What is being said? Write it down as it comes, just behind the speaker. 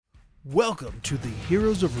Welcome to the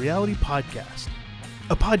Heroes of Reality podcast,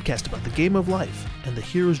 a podcast about the game of life and the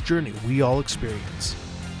hero's journey we all experience.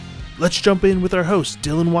 Let's jump in with our host,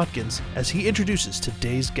 Dylan Watkins, as he introduces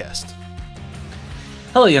today's guest.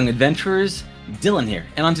 Hello, young adventurers. Dylan here.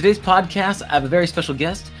 And on today's podcast, I have a very special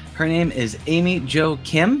guest. Her name is Amy Jo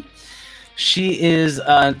Kim. She is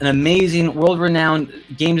an amazing, world-renowned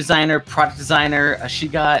game designer, product designer. She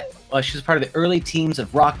was part of the early teams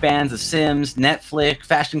of Rock Bands, The Sims, Netflix,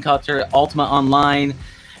 Fashion Culture, Ultima Online,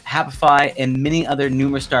 Happify, and many other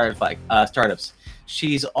numerous startups.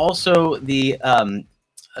 She's also the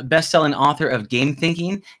best-selling author of Game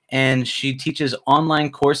Thinking, and she teaches online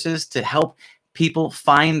courses to help people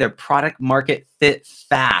find their product market fit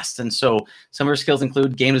fast. And so some of her skills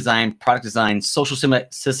include game design, product design, social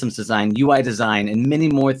systems design, UI design, and many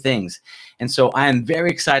more things. And so I am very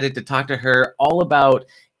excited to talk to her all about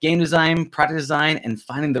game design, product design, and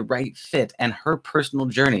finding the right fit and her personal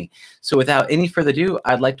journey. So without any further ado,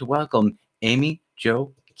 I'd like to welcome Amy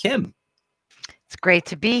Jo Kim. It's great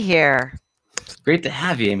to be here. Great to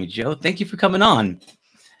have you, Amy Jo. Thank you for coming on.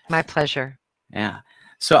 My pleasure. Yeah.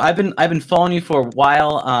 So I've been following you for a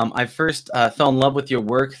while. I first fell in love with your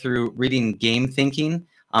work through reading Game Thinking.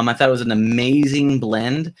 I thought it was an amazing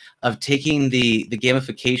blend of taking the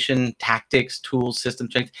gamification tactics, tools, system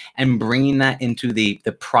strength, and bringing that into the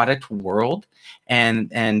product world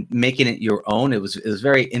and making it your own. It was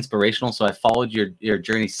very inspirational. So I followed your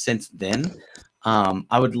journey since then.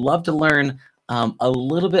 I would love to learn a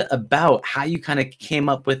little bit about how you kind of came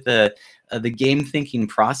up with the game thinking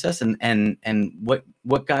process and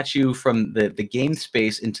what got you from the game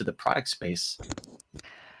space into the product space.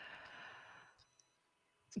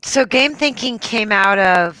 So game thinking came out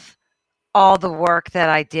of all the work that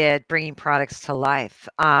I did bringing products to life.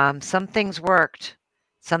 Some things worked,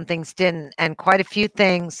 some things didn't, and quite a few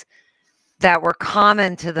things that were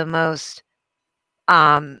common to the most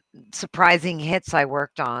surprising hits I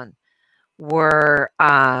worked on were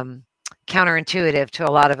counterintuitive to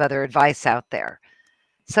a lot of other advice out there.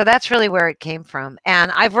 So that's really where it came from.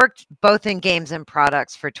 And I've worked both in games and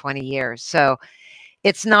products for 20 years. So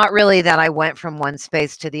it's not really that I went from one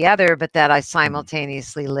space to the other, but that I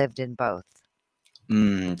simultaneously lived in both.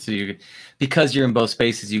 So because you're in both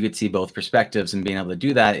spaces, you could see both perspectives, and being able to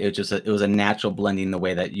do that, it was a natural blending the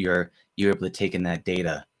way that you're able to take in that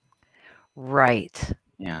data. Right.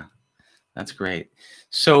 Yeah, that's great.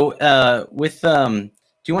 So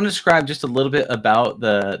do you want to describe just a little bit about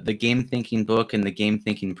the game thinking book and the game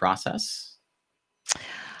thinking process?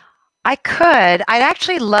 I could. I'd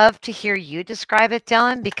actually love to hear you describe it,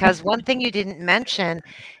 Dylan, because one thing you didn't mention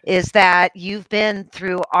is that you've been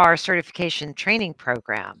through our certification training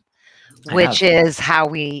program, which is how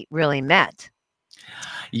we really met.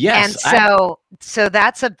 Yes. And so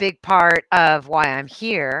that's a big part of why I'm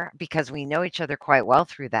here, because we know each other quite well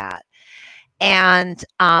through that. And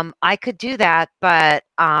I could do that, but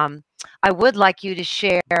I would like you to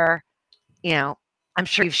share, I'm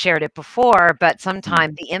sure you've shared it before, but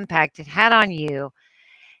sometime the impact it had on you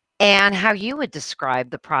and how you would describe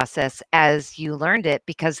the process as you learned it,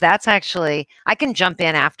 because that's actually, I can jump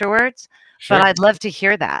in afterwards, Sure. but I'd love to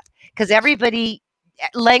hear that because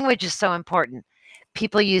language is so important.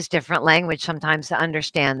 People use different language sometimes to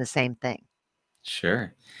understand the same thing.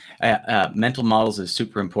 Sure. Mental models is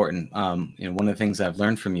super important. One of the things I've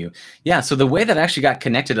learned from you. Yeah. So the way that I actually got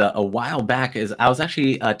connected a while back is I was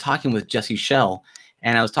actually talking with Jesse Schell,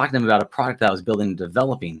 and I was talking to him about a product that I was building and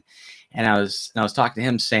developing. And I was talking to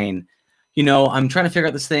him saying, I'm trying to figure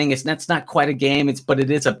out this thing. It's not quite a game.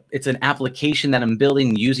 It's an application that I'm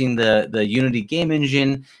building using the Unity game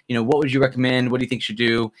engine. What would you recommend? What do you think you should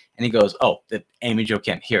do? And he goes, oh, the Amy Jo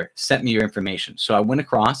Kim, here, send me your information. So I went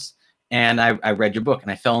across and I read your book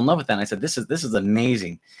and I fell in love with that. And I said, this is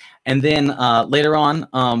amazing. And then later on,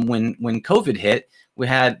 when COVID hit,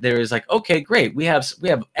 there was like, okay, great. We have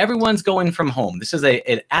everyone's going from home. This is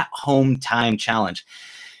an at-home time challenge.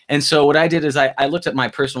 And so what I did is I looked at my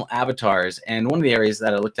personal avatars, and one of the areas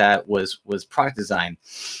that I looked at was product design.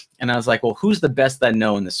 And I was like, well, who's the best that I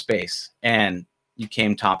know in the space? And you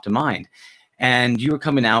came top to mind. And you were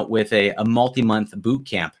coming out with a multi-month boot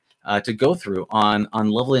camp to go through on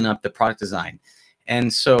leveling up the product design.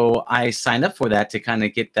 And so I signed up for that to kind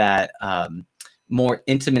of get that more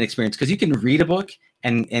intimate experience, because you can read a book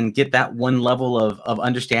and get that one level of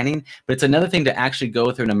understanding, but it's another thing to actually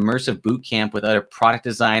go through an immersive boot camp with other product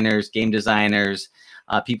designers, game designers,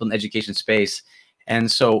 people in the education space.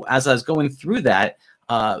 And so as I was going through that,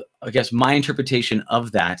 I guess my interpretation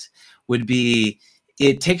of that would be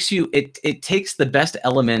it takes the best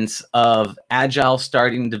elements of agile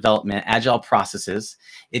starting development, agile processes.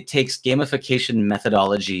 It takes gamification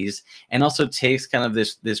methodologies, and also takes kind of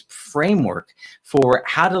this framework for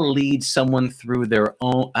how to lead someone through their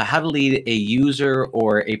own, how to lead a user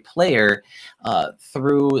or a player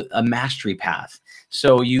through a mastery path.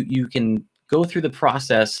 So you can go through the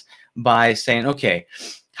process by saying, okay,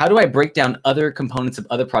 how do I break down other components of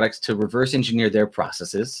other products to reverse engineer their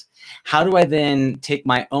processes? How do I then take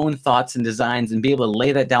my own thoughts and designs and be able to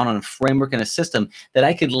lay that down on a framework and a system that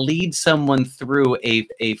I could lead someone through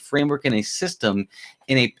a framework and a system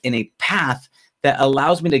in a path that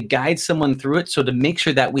allows me to guide someone through it, so to make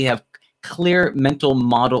sure that we have clear mental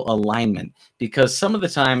model alignment. Because some of the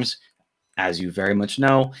times, as you very much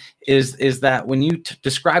know, is that when you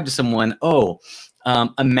describe to someone,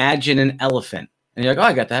 imagine an elephant. And you're like, oh,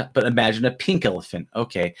 I got that. But imagine a pink elephant.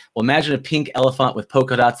 Okay. Well, imagine a pink elephant with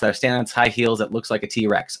polka dots that are standing on its high heels that looks like a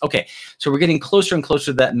T-Rex. Okay. So we're getting closer and closer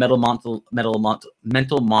to that mental model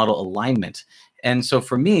alignment. And so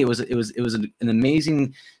for me, it was an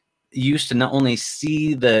amazing use to not only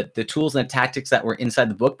see the tools and the tactics that were inside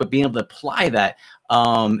the book, but being able to apply that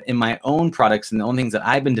in my own products and the own things that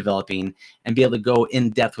I've been developing, and be able to go in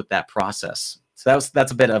depth with that process. So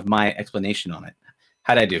that's a bit of my explanation on it.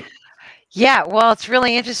 How'd I do? Yeah, well, it's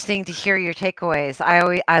really interesting to hear your takeaways.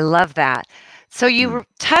 I love that. So you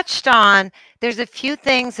touched on, there's a few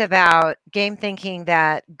things about game thinking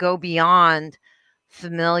that go beyond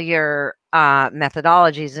familiar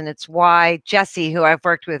methodologies, and it's why Jesse, who I've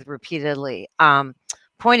worked with repeatedly,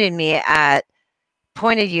 pointed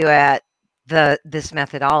you at this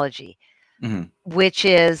methodology, which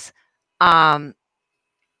is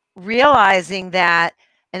realizing that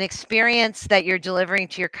an experience that you're delivering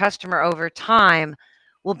to your customer over time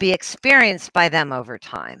will be experienced by them over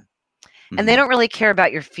time. And they don't really care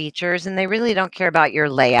about your features, and they really don't care about your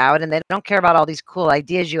layout, and they don't care about all these cool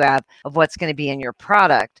ideas you have of what's going to be in your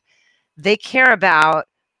product. They care about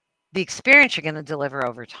the experience you're going to deliver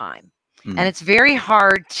over time. And it's very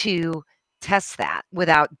hard to test that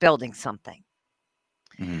without building something.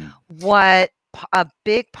 What a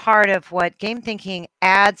big part of what game thinking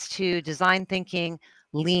adds to design thinking,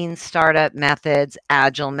 lean startup methods,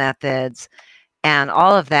 agile methods, and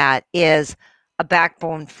all of that is a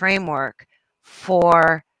backbone framework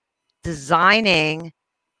for designing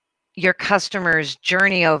your customer's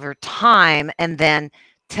journey over time, and then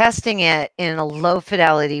testing it in a low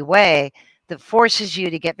fidelity way that forces you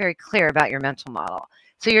to get very clear about your mental model.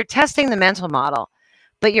 So you're testing the mental model,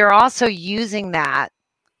 but you're also using that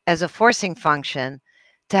as a forcing function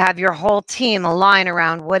to have your whole team align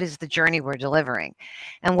around what is the journey we're delivering.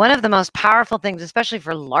 And one of the most powerful things, especially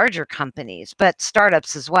for larger companies, but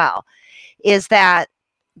startups as well, is that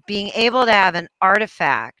being able to have an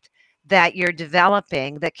artifact that you're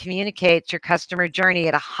developing that communicates your customer journey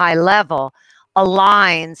at a high level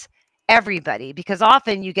aligns everybody. Because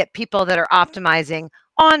often you get people that are optimizing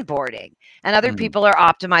onboarding, and other people are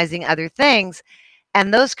optimizing other things.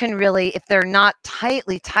 And those can really, if they're not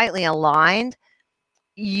tightly aligned,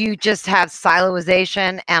 you just have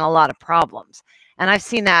siloization and a lot of problems. And I've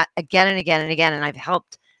seen that again and again and again, and I've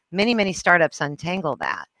helped many startups untangle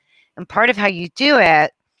that. And part of how you do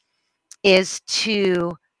it is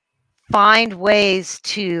to find ways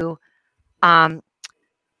to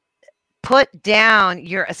put down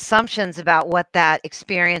your assumptions about what that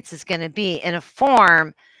experience is going to be in a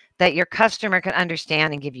form that your customer can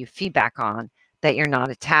understand and give you feedback on, that you're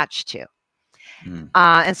not attached to.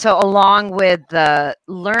 And so along with the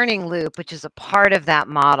learning loop, which is a part of that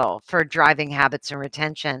model for driving habits and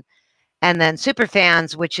retention, and then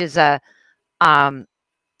superfans, which is a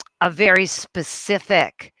very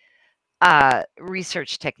specific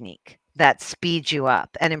research technique that speeds you up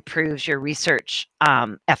and improves your research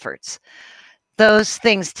efforts. Those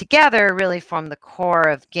things together really form the core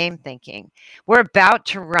of game thinking. We're about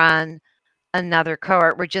to run another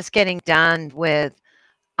cohort. We're just getting done with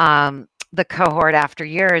the cohort after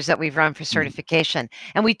years that we've run for certification.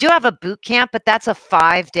 And we do have a boot camp, but that's a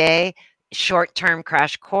 5-day short-term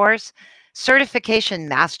crash course. Certification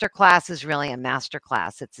masterclass is really a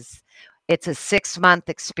masterclass. It's a 6-month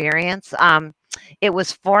experience. It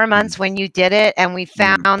was 4 months when you did it, and we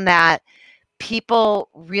found that people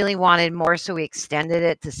really wanted more, so we extended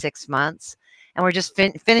it to 6 months. And we're just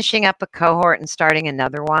finishing up a cohort and starting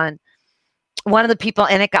another one. One of the people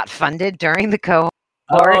in it got funded during the cohort.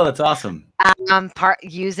 Oh, that's awesome.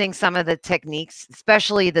 Using some of the techniques,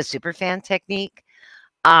 especially the superfan technique.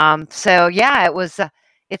 So yeah,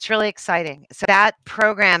 it's really exciting. So that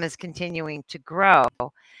program is continuing to grow.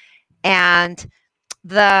 And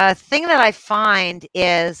the thing that I find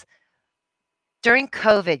is during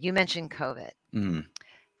COVID, you mentioned COVID. Mm.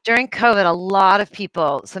 During COVID, a lot of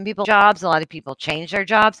people, some people jobs, a lot of people changed their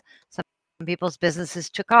jobs. Some people's businesses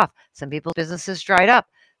took off. Some people's businesses dried up.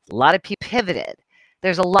 A lot of people pivoted.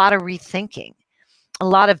 There's a lot of rethinking. A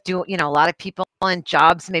lot of a lot of people in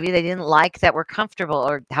jobs maybe they didn't like that were comfortable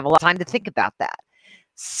or have a lot of time to think about that.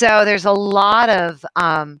 So there's a lot of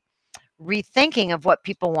rethinking of what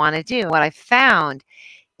people want to do. What I found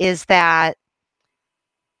is that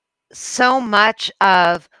so much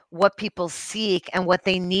of what people seek and what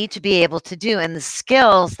they need to be able to do and the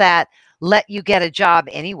skills that let you get a job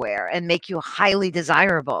anywhere and make you highly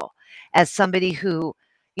desirable as somebody who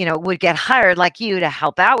would get hired like you to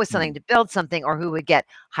help out with something, to build something, or who would get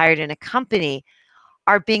hired in a company,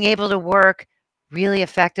 are being able to work really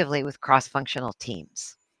effectively with cross-functional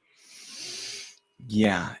teams.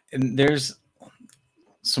 Yeah, and there's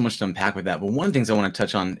so much to unpack with that. But one of the things I want to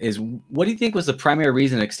touch on is, what do you think was the primary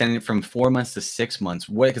reason extending it from 4 months to 6 months?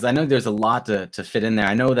 Because I know there's a lot to fit in there.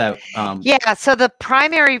 I know that. Yeah, so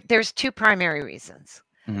there's two primary reasons.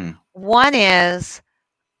 Mm-hmm. One is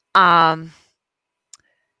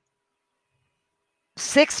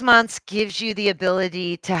 6 months gives you the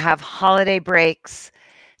ability to have holiday breaks,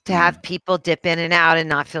 to have people dip in and out and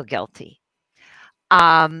not feel guilty.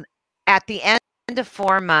 At the end of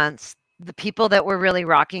 4 months, the people that were really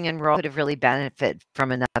rocking and rolling could have really benefited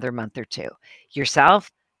from another month or two.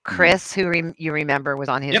 Yourself, Chris, who you remember was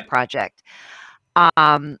on his project.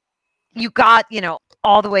 You got,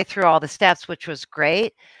 all the way through all the steps, which was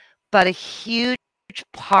great. But a huge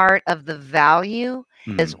part of the value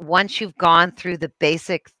is once you've gone through the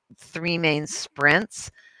basic 3 main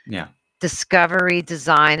sprints, discovery,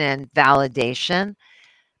 design, and validation,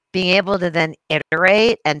 being able to then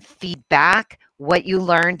iterate and feed back what you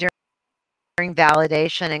learned during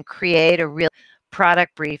validation and create a real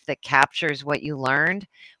product brief that captures what you learned,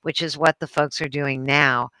 which is what the folks are doing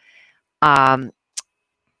now,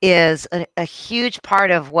 is a huge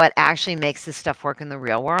part of what actually makes this stuff work in the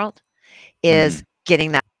real world, is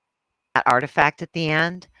getting that artifact at the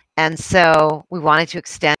end. And so we wanted to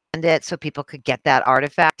extend it so people could get that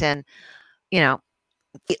artifact and,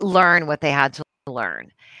 learn what they had to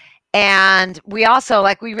learn. And we also,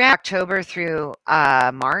 we ran October through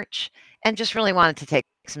March and just really wanted to take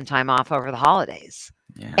some time off over the holidays.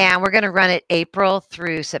 Yeah. And we're going to run it April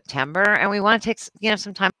through September. And we want to take,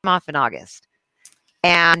 some time off in August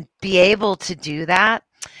and be able to do that.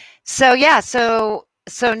 So,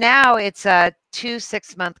 so now it's 2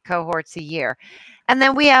 6-month cohorts a year. And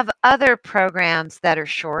then we have other programs that are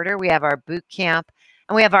shorter. We have our boot camp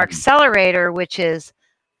and we have our accelerator, which is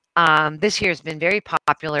this year has been very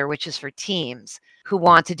popular, which is for teams who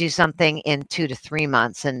want to do something in 2 to 3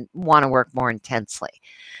 months and want to work more intensely.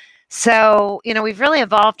 So, we've really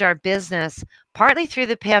evolved our business partly through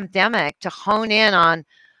the pandemic to hone in on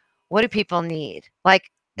what do people need.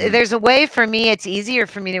 There's a way for me, it's easier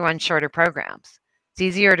for me to run shorter programs. It's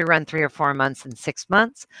easier to run 3 or 4 months than 6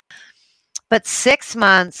 months. But 6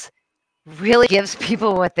 months really gives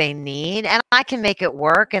people what they need, and I can make it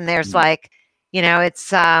work. And there's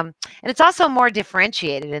it's and it's also more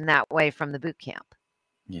differentiated in that way from the boot camp.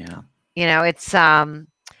 Yeah. It's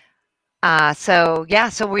so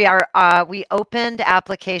we opened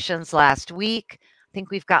applications last week. I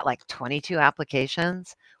think we've got 22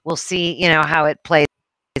 applications. We'll see, how it plays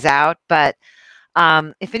out. But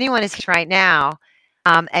if anyone is right now,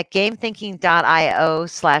 at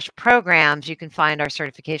gamethinking.io/programs, you can find our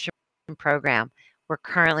certification program. We're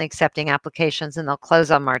currently accepting applications and they'll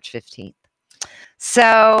close on March 15th.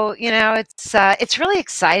 So, it's really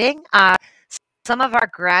exciting. Some of our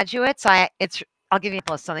graduates, I'll give you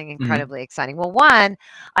something incredibly exciting. Well, one,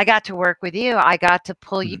 I got to work with you. I got to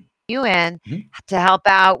pull you in to help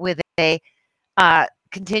out with a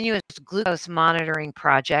continuous glucose monitoring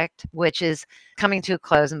project, which is coming to a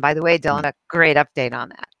close. And by the way, Dylan, a great update on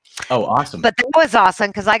that. Oh, awesome. But that was awesome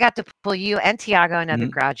because I got to pull you and Tiago, another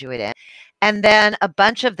graduate, in. And then a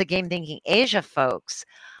bunch of the Game Thinking Asia folks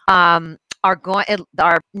are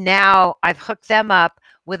now, I've hooked them up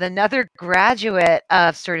with another graduate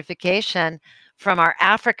of certification from our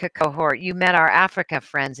Africa cohort. You met our Africa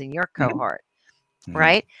friends in your cohort,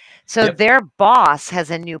 right? So their boss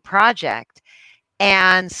has a new project.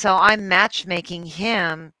 And so I'm matchmaking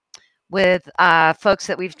him with folks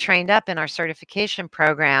that we've trained up in our certification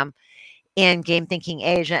program in Game Thinking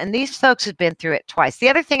Asia. And these folks have been through it twice. The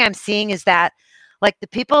other thing I'm seeing is that the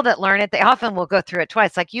people that learn it, they often will go through it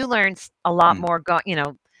twice. You learned a lot more,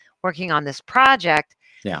 working on this project.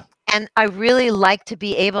 Yeah. And I really like to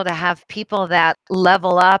be able to have people that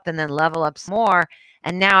level up and then level up some more.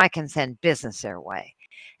 And now I can send business their way.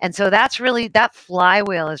 And so that's really, that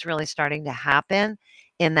flywheel is really starting to happen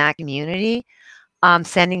in that community.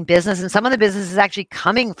 Sending business, and some of the business is actually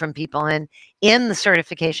coming from people in the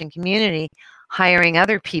certification community, hiring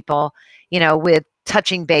other people, with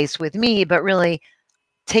touching base with me, but really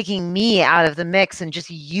taking me out of the mix and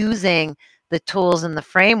just using the tools and the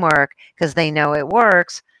framework because they know it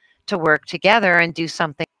works to work together and do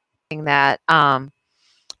something that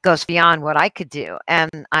goes beyond what I could do.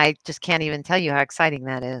 And I just can't even tell you how exciting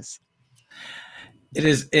that is. It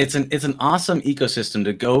is. It's an awesome ecosystem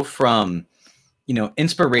to go from,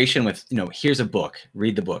 inspiration with, here's a book,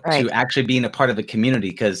 read the book, Right. to actually being a part of a community.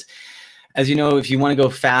 Because as you know, if you want to go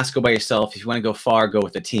fast, go by yourself. If you want to go far, go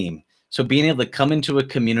with a team. So being able to come into a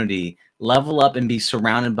community, level up, and be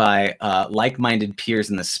surrounded by like-minded peers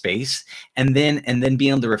in the space, and then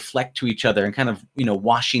being able to reflect to each other and kind of,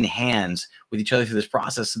 washing hands with each other through this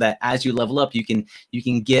process, so that as you level up, you can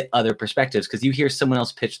get other perspectives, because you hear someone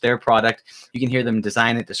else pitch their product, you can hear them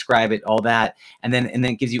design it, describe it, all that, and then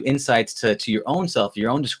it gives you insights to your own self,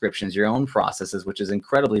 your own descriptions, your own processes, which is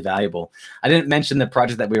incredibly valuable. I didn't mention the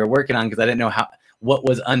project that we were working on because I didn't know what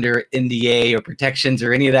was under NDA or protections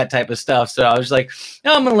or any of that type of stuff. So I was like,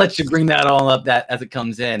 no, I'm going to let you bring that all up that as it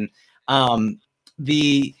comes in. And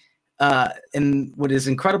what is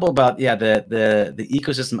incredible about the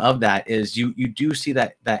ecosystem of that is you do see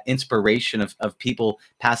that inspiration of people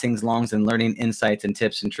passing along and learning insights and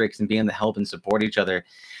tips and tricks and being able to help and support each other.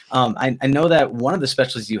 I know that one of the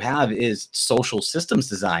specialties you have is social systems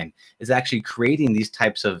design, is actually creating these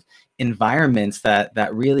types of environments that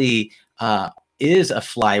really is a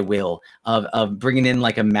flywheel of bringing in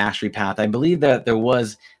like a mastery path. I believe that there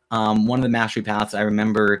was one of the mastery paths I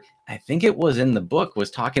remember, I think it was in the book, was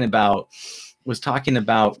talking about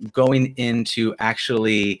going into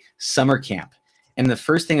actually summer camp. And the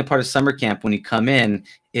first thing, a part of summer camp when you come in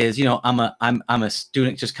is, I'm a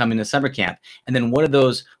student just coming to summer camp. And then what are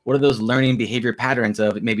those learning behavior patterns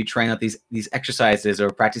of maybe trying out these exercises or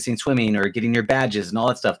practicing swimming or getting your badges and all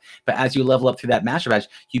that stuff. But as you level up through that master badge,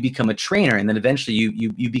 you become a trainer, and then eventually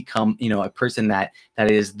you become, a person that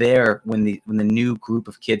is there when the new group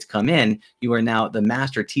of kids come in. You are now the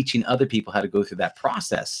master, teaching other people how to go through that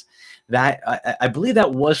process. That I believe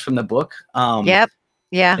that was from the book. Yep.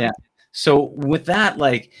 Yeah. So with that,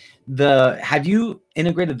 have you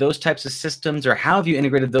integrated those types of systems, or how have you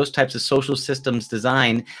integrated those types of social systems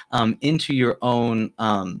design into your own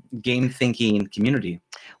game thinking community?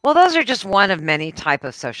 Well, those are just one of many type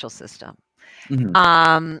of social system.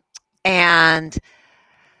 Mm-hmm. And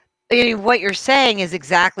what you're saying is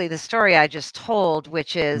exactly the story I just told,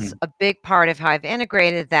 which is a big part of how I've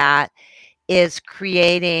integrated that is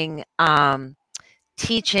creating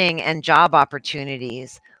teaching and job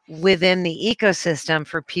opportunities within the ecosystem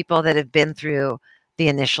for people that have been through the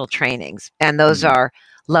initial trainings. And those are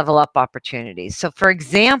level up opportunities. So for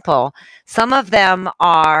example, some of them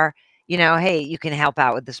are, hey, you can help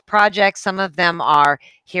out with this project. Some of them are,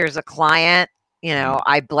 here's a client,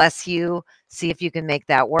 I bless you, see if you can make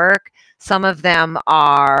that work. Some of them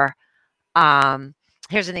are,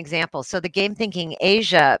 here's an example. So the Game Thinking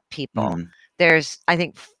Asia people, there's, I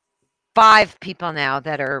think, 5 people now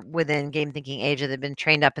that are within Game Thinking Asia that have been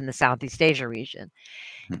trained up in the Southeast Asia region.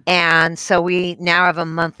 And so we now have a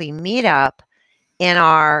monthly meetup in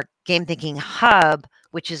our Game Thinking Hub,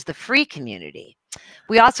 which is the free community.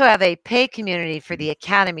 We also have a paid community for the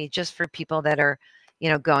academy, just for people that are,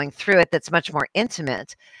 going through it, that's much more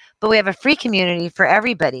intimate. But we have a free community for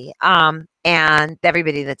everybody, and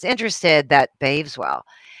everybody that's interested that behaves well.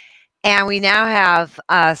 And we now have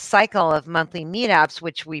a cycle of monthly meetups,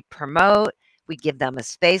 which we promote. We give them a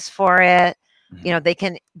space for it. They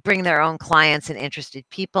can bring their own clients and interested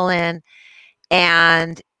people in.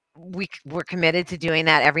 And we're committed to doing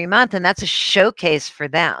that every month. And that's a showcase for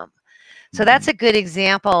them. So that's a good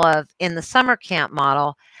example of, in the summer camp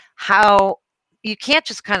model, how you can't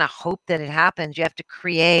just kind of hope that it happens. You have to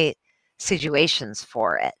create situations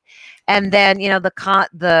for it. And then,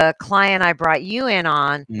 the client I brought you in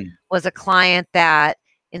on was a client that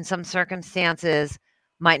in some circumstances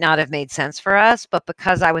might not have made sense for us, but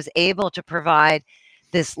because I was able to provide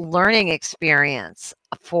this learning experience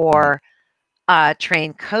for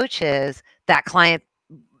trained coaches, that client,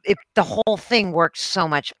 the whole thing worked so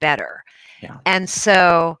much better. Yeah. And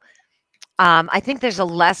so I think there's a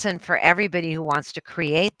lesson for everybody who wants to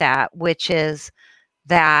create that, which is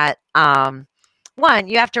that one,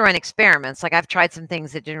 you have to run experiments. Like, I've tried some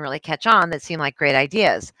things that didn't really catch on that seem like great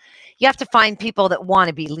ideas. You have to find people that want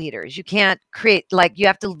to be leaders. You can't create, you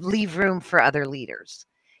have to leave room for other leaders.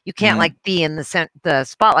 You can't be in the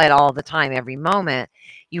spotlight all the time, every moment.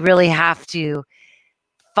 You really have to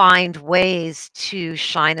find ways to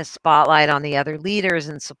shine a spotlight on the other leaders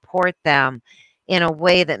and support them in a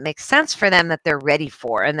way that makes sense for them, that they're ready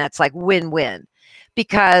for. And that's like win-win.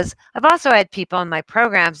 Because I've also had people in my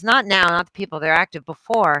programs, not now, not the people that are active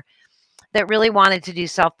before, that really wanted to do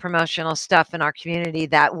self-promotional stuff in our community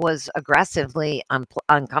that was aggressively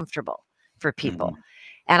uncomfortable for people.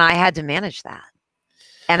 And I had to manage that.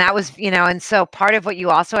 And that was, and so part of what you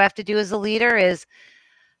also have to do as a leader is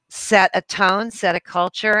set a tone, set a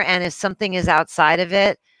culture. And if something is outside of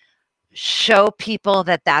it, show people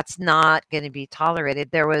that that's not going to be tolerated.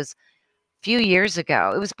 There was a few years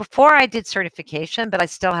ago, it was before I did certification, but I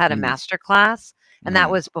still had a master class. And that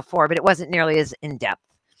was before, but it wasn't nearly as in-depth.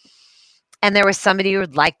 And there was somebody who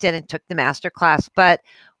liked it and took the master class, but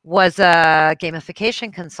was a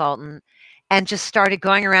gamification consultant and just started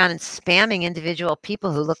going around and spamming individual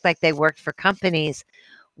people who looked like they worked for companies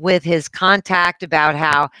with his contact about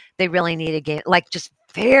how they really need a game, like just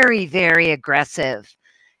very, very aggressive,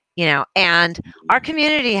 and our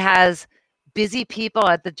community has busy people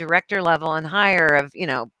at the director level and higher of,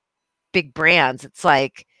 big brands. It's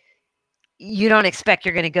like, you don't expect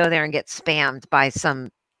you're going to go there and get spammed by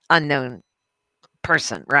some unknown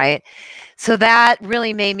person, right? So that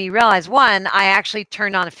really made me realize, one, I actually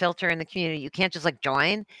turned on a filter in the community. You can't just like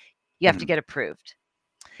join, you have to get approved.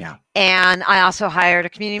 Yeah. And I also hired a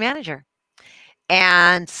community manager.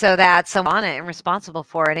 And so that's on it and responsible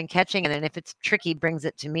for it and catching it. And if it's tricky, brings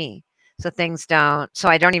it to me. So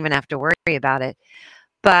I don't even have to worry about it.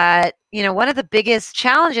 But, one of the biggest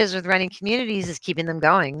challenges with running communities is keeping them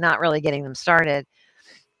going, not really getting them started.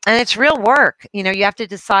 And it's real work. You have to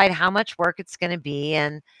decide how much work it's going to be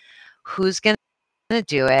and who's going to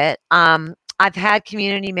do it. I've had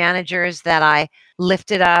community managers that I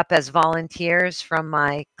lifted up as volunteers from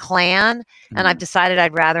my clan, and I've decided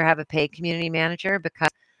I'd rather have a paid community manager because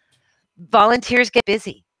volunteers get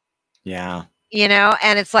busy. Yeah.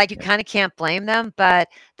 And it's like you kind of can't blame them, but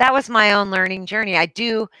that was my own learning journey. I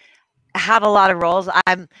do have a lot of roles.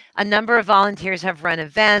 A number of volunteers have run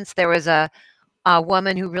events. There was a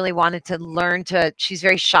woman who really wanted to learn she's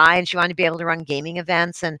very shy and she wanted to be able to run gaming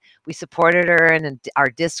events, and we supported her in our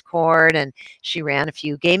Discord, and she ran a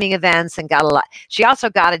few gaming events and got a lot. She also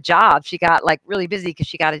got a job. She got like really busy because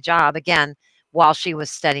she got a job again while she was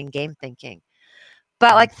studying game thinking.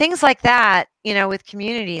 But like things like that, with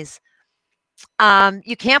communities,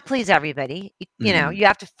 you can't please everybody. You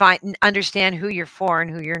have to understand who you're for and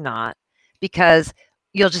who you're not, because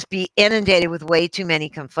you'll just be inundated with way too many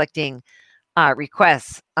conflicting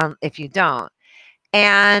requests if you don't.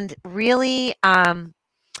 And really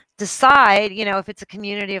decide, if it's a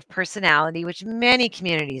community of personality, which many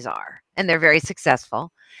communities are, and they're very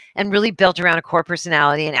successful and really built around a core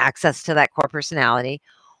personality and access to that core personality,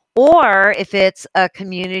 or if it's a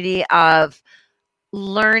community of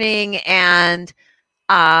learning and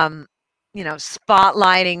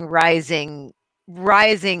spotlighting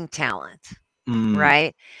rising talent,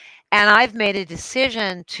 right? And I've made a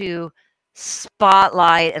decision to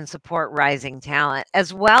spotlight and support rising talent,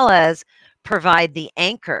 as well as provide the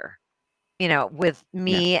anchor, with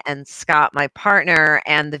me and Scott, my partner,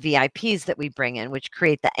 and the VIPs that we bring in, which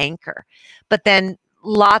create the anchor. But then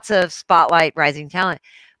lots of spotlight rising talent.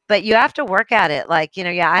 But you have to work at it. Like,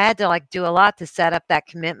 I had to like do a lot to set up that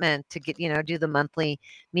commitment to get, do the monthly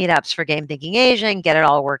meetups for Game Thinking Asia and get it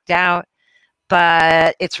all worked out.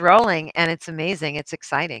 But it's rolling and it's amazing. It's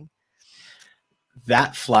exciting.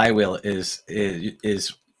 That flywheel is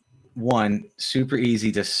one, super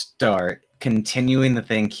easy to start. Continuing the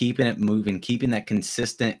thing, keeping it moving, keeping that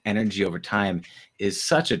consistent energy over time is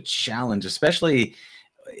such a challenge, especially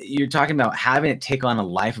you're talking about having it take on a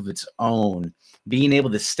life of its own. Being able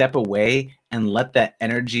to step away and let that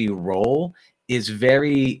energy roll is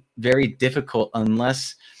very, very difficult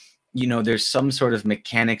unless, there's some sort of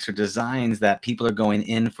mechanics or designs that people are going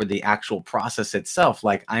in for the actual process itself.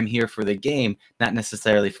 Like, I'm here for the game, not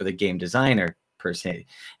necessarily for the game designer per se.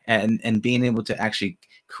 And being able to actually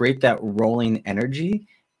create that rolling energy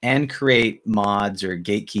and create mods or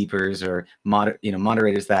gatekeepers or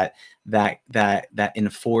moderators that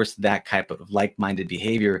enforce that type of like-minded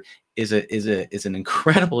behavior is an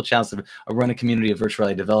incredible challenge to run a community of virtual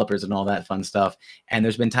reality developers and all that fun stuff. And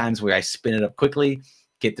there's been times where I spin it up quickly,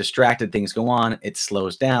 get distracted, things go on, it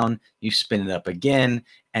slows down, you spin it up again,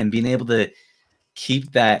 and being able to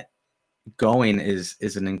keep that going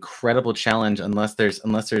is an incredible challenge unless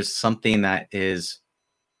there's something that is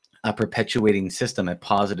a perpetuating system, a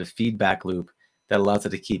positive feedback loop that allows it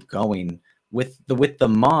to keep going. With the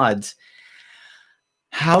mods,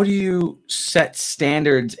 How do you set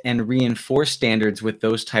standards and reinforce standards with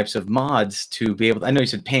those types of mods to be able to, I know you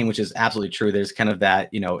said pain, which is absolutely true. There's kind of that,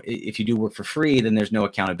 if you do work for free, then there's no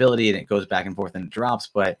accountability and it goes back and forth and it drops.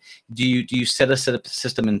 But do you set a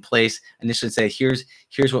system in place initially, say, here's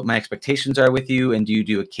what my expectations are with you, and do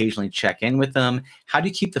you occasionally check in with them? How do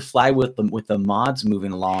you keep the fly with the mods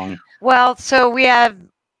moving along? Well, so we have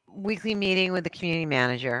weekly meeting with the community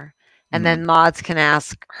manager, and then mods can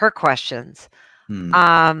ask her questions.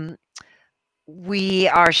 We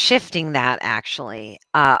are shifting that actually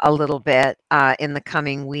a little bit in the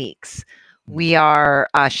coming weeks. We are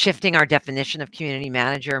shifting our definition of community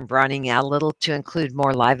manager and broadening out a little to include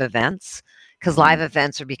more live events, because live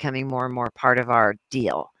events are becoming more and more part of our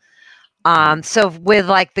deal. So with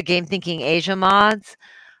like the Game Thinking Asia mods,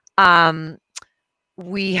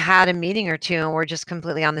 we had a meeting or two and we're just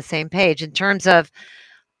completely on the same page. In terms of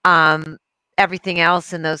everything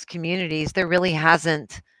else in those communities, there really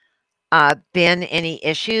hasn't been any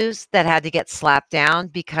issues that had to get slapped down,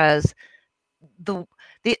 because the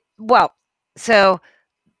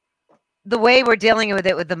way we're dealing with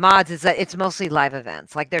it with the mods is that it's mostly live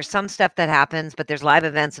events. Like there's some stuff that happens, but there's live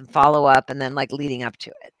events and follow up, and then like leading up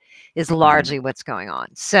to it is largely what's going on.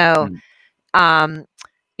 So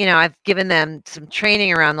I've given them some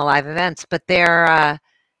training around the live events, but they're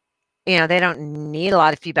they don't need a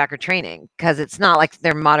lot of feedback or training, because it's not like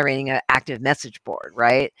they're moderating an active message board,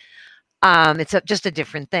 right? It's just a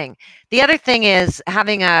different thing. The other thing is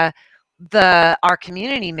having our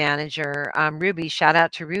community manager, Ruby, shout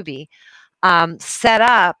out to Ruby, set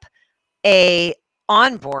up a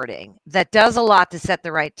onboarding that does a lot to set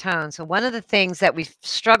the right tone. So one of the things that we've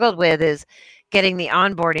struggled with is getting the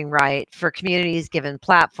onboarding right for communities, given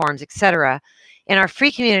platforms, etc. In our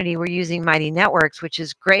free community, we're using Mighty Networks, which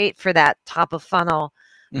is great for that top of funnel,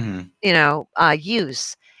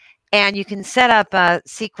 use. And you can set up a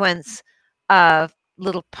sequence of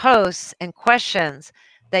little posts and questions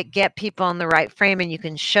that get people in the right frame, and you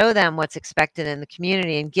can show them what's expected in the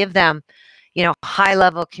community and give them, high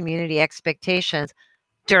level community expectations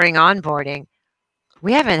during onboarding.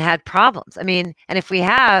 We haven't had problems. I mean, and if we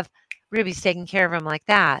have, Ruby's taking care of them like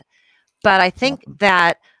that. But I think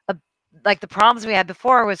that like the problems we had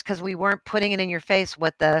before was because we weren't putting it in your face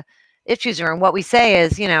what the issues are. And what we say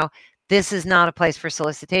is, this is not a place for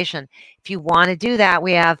solicitation. If you want to do that,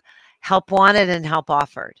 we have help wanted and help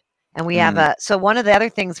offered. And we have so one of the other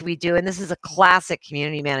things we do, and this is a classic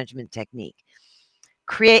community management technique,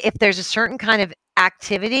 if there's a certain kind of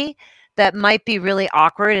activity that might be really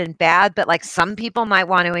awkward and bad, but like some people might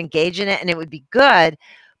want to engage in it and it would be good,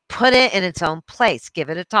 put it in its own place, give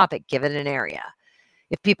it a topic, give it an area.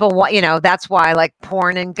 If people want, that's why like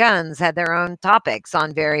porn and guns had their own topics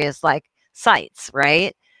on various like sites,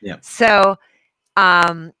 right? Yeah. So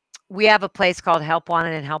we have a place called Help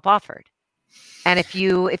Wanted and Help Offered. And if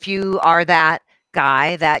you are that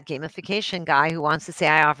guy, that gamification guy who wants to say,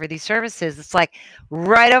 I offer these services, it's like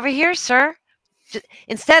right over here, sir.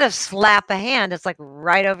 Instead of slap a hand, it's like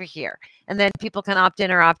right over here. And then people can opt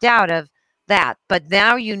in or opt out of that. But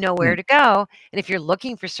now you know where to go. And if you're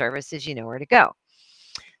looking for services, you know where to go.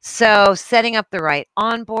 So setting up the right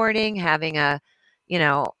onboarding, having a,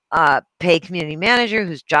 paid community manager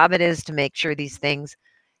whose job it is to make sure these things.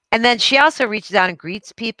 And then she also reaches out and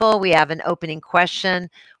greets people. We have an opening question.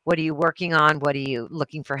 What are you working on? What are you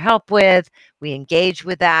looking for help with? We engage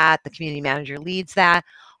with that. The community manager leads that.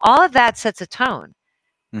 All of that sets a tone.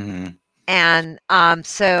 And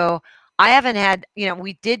so I haven't had,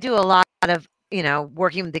 we did do a lot of,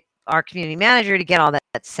 working with our community manager to get all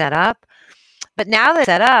that set up. But now that it's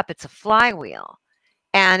set up, it's a flywheel.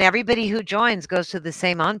 And everybody who joins goes through the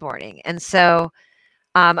same onboarding. And so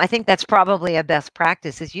I think that's probably a best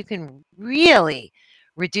practice, is you can really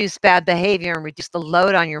reduce bad behavior and reduce the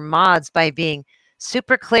load on your mods by being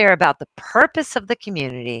super clear about the purpose of the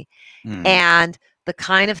community and the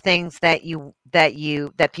kind of things that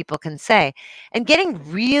people can say, and getting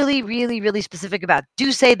really, really, really specific about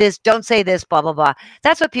do say this, don't say this, blah, blah, blah.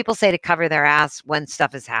 That's what people say to cover their ass when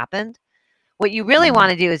stuff has happened. What you really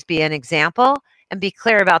want to do is be an example and be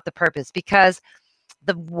clear about the purpose, because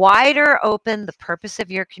the wider open the purpose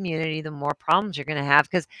of your community, the more problems you're going to have,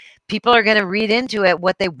 because people are going to read into it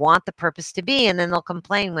what they want the purpose to be, and then they'll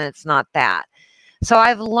complain when it's not that. So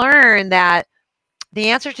I've learned that the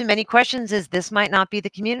answer to many questions is this might not be the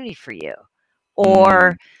community for you,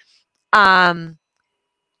 or,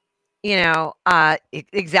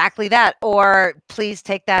 exactly that, or please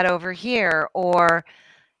take that over here, or,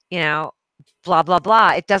 blah, blah,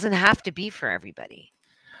 blah. It doesn't have to be for everybody.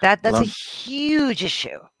 That's a huge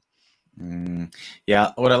issue.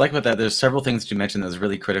 Yeah, what I like about that, there's several things that you mentioned that was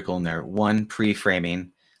really critical in there. One,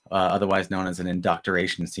 pre-framing, otherwise known as an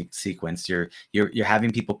indoctrination sequence. You're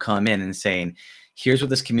having people come in and saying, "Here's what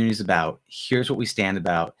this community is about. Here's what we stand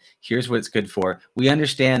about. Here's what it's good for." We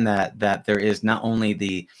understand that there is not only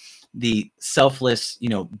the selfless,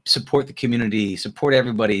 support the community, support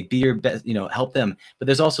everybody, be your best, help them. But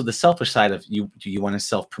there's also the selfish side of you. Do you want to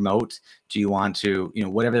self-promote? Do you want to,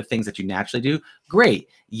 whatever the things that you naturally do? Great.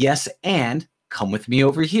 Yes, and come with me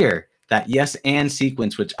over here. That yes and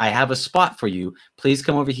sequence, which I have a spot for you. Please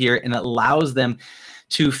come over here, and it allows them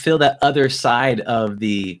to fill that other side of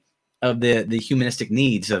the humanistic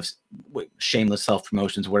needs of shameless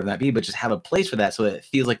self-promotions, whatever that be, but just have a place for that so that it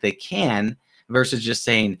feels like they can, versus just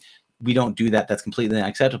saying, we don't do that. That's completely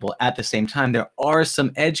unacceptable. At the same time, there are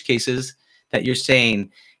some edge cases that you're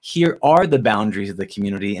saying, here are the boundaries of the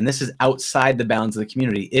community, and this is outside the bounds of the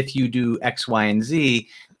community. If you do X, Y, and Z,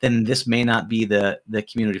 then this may not be the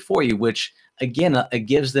community for you, which again, it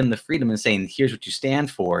gives them the freedom in saying, here's what you stand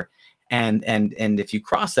for. And if you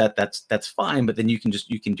cross that, that's fine, but then you can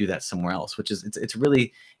do that somewhere else, which is, it's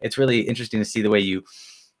really interesting to see the way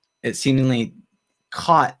it seemingly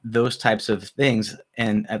caught those types of things,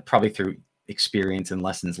 and probably through experience and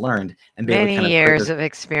lessons learned, and be able to Many kind of years of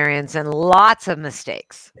experience and lots of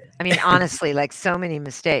mistakes. I mean, honestly, like so many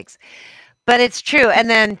mistakes. But it's true. And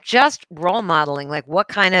then just role modeling, like what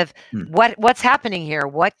kind of what's happening here,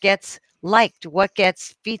 what gets liked, what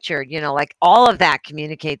gets featured, like all of that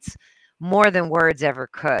communicates more than words ever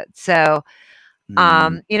could. So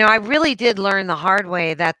I really did learn the hard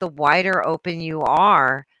way that the wider open you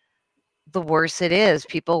are, the worse it is.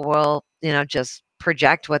 People will, just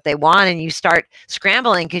project what they want, and you start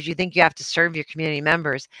scrambling because you think you have to serve your community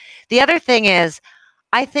members. The other thing is,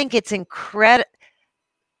 I think it's incredible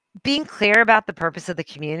being clear about the purpose of the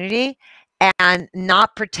community and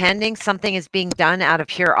not pretending something is being done out of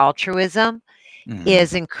pure altruism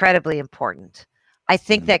is incredibly important. I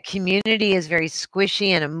think that community is very squishy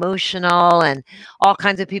and emotional, and all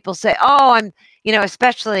kinds of people say, oh, I'm,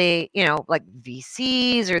 especially, like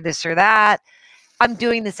VCs or this or that, I'm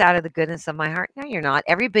doing this out of the goodness of my heart. No, you're not.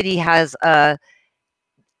 Everybody has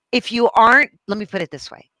if you aren't, let me put it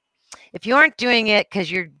this way. If you aren't doing it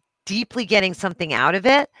because you're deeply getting something out of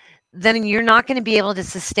it, then you're not going to be able to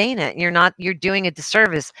sustain it. You're doing a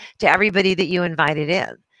disservice to everybody that you invited in.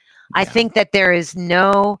 Yeah. I think that there is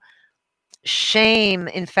no shame.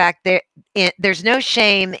 In fact, there's no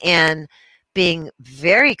shame in being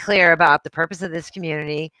very clear about the purpose of this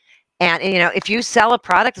community. And, if you sell a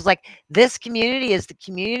product, it's like, this community is the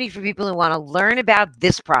community for people who want to learn about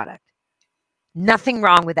this product. Nothing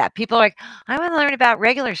wrong with that. People are like, I want to learn about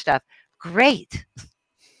regular stuff. Great.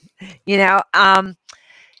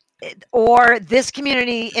 Or this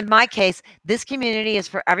community, in my case, this community is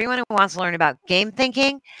for everyone who wants to learn about game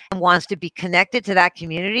thinking and wants to be connected to that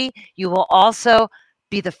community. You will also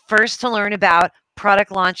be the first to learn about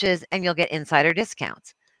product launches, and you'll get insider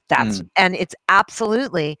discounts. And it's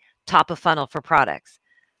absolutely top of funnel for products.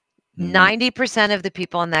 90% of the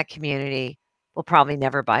people in that community will probably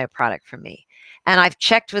never buy a product from me. And I've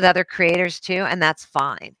checked with other creators too, and that's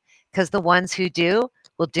fine, because the ones who do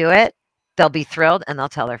will do it. They'll be thrilled, and they'll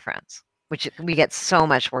tell their friends, which we get so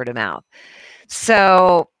much word of mouth.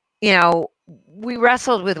 So, we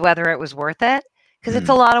wrestled with whether it was worth it, because it's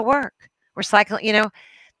a lot of work. We're cycling,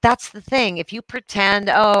 that's the thing. If you pretend,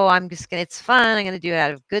 oh, it's fun, I'm going to do it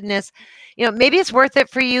out of goodness, maybe it's worth it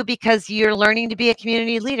for you because you're learning to be a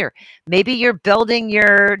community leader. Maybe you're building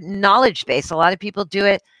your knowledge base. A lot of people do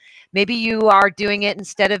it. Maybe you are doing it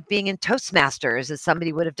instead of being in Toastmasters, as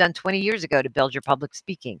somebody would have done 20 years ago to build your public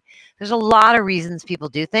speaking. There's a lot of reasons people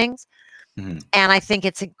do things. And I think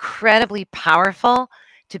it's incredibly powerful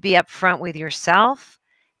to be upfront with yourself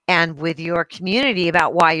and with your community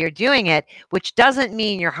about why you're doing it, which doesn't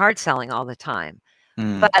mean you're hard selling all the time.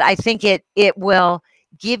 But I think it will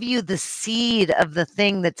give you the seed of the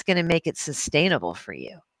thing that's going to make it sustainable for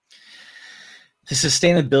you. The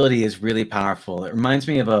sustainability is really powerful. It reminds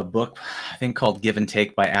me of a book, I think, called Give and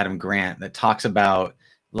Take by Adam Grant, that talks about,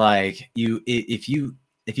 like, if you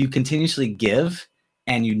continuously give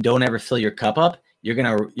and you don't ever fill your cup up,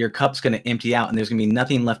 your cup's gonna empty out, and there's gonna be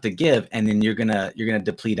nothing left to give, and then you're gonna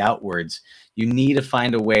deplete outwards. You need to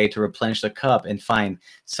find a way to replenish the cup and find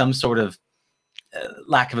some sort of,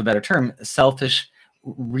 lack of a better term, selfish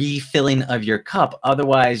refilling of your cup.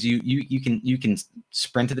 Otherwise, you can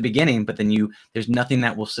sprint at the beginning, but then there's nothing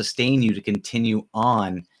that will sustain you to continue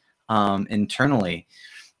on internally.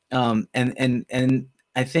 And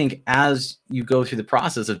I think as you go through the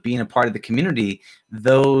process of being a part of the community,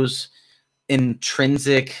 those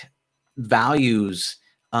intrinsic values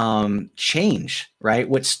change, right?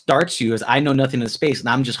 What starts you is I know nothing in the space and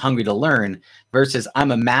I'm just hungry to learn versus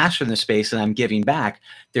I'm a master in the space and I'm giving back.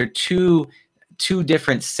 They're two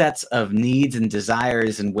different sets of needs and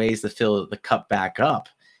desires and ways to fill the cup back up.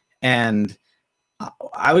 And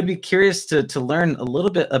I would be curious to learn a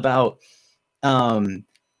little bit about,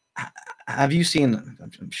 have you seen,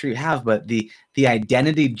 I'm sure you have, but the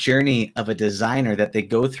identity journey of a designer that they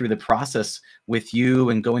go through the process with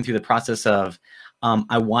you and going through the process of,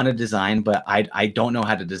 I want to design, but I don't know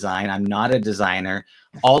how to design. I'm not a designer,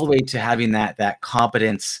 all the way to having that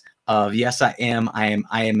competence of, yes, I am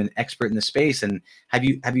an expert in the space. And have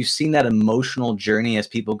you seen that emotional journey as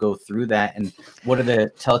people go through that? And what are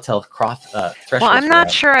the telltale thresholds? Well, I'm for not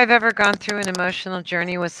that? sure I've ever gone through an emotional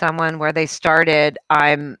journey with someone where they started,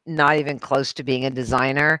 I'm not even close to being a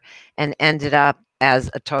designer, and ended up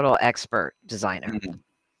as a total expert designer. Mhm.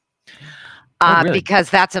 Oh, really?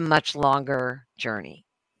 Because that's a much longer journey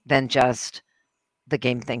than just the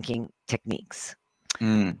game thinking techniques.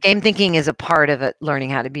 Mm, Game thinking is a part of it, learning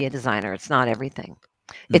how to be a designer. It's not everything.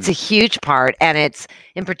 It's a mm, huge part, and it's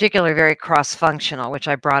in particular very cross-functional, which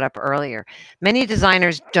I brought up earlier. Many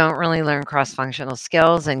designers don't really learn cross-functional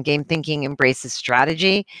skills, and game thinking embraces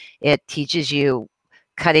strategy. It teaches you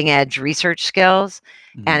cutting-edge research skills,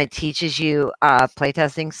 and mm, it teaches you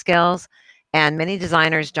playtesting skills. And many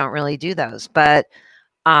designers don't really do those, but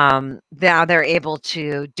now they're able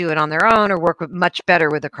to do it on their own or work much better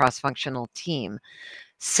with a cross-functional team.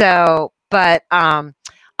 So, but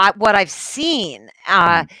what I've seen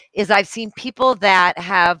mm, is I've seen people that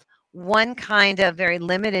have one kind of very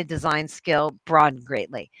limited design skill broaden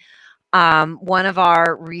greatly. One of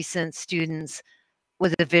our recent students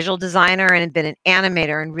was a visual designer and had been an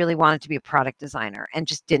animator and really wanted to be a product designer and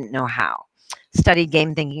just didn't know how. Studied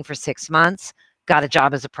game thinking for 6 months, got a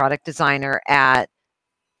job as a product designer at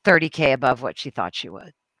 $30K above what she thought she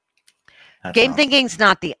would. that's Game awesome. thinking's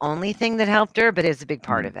not the only thing that helped her, but it's a big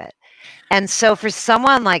part Mm, of it. And so for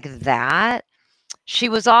someone like that, she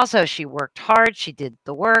worked hard, she did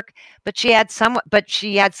the work, but she had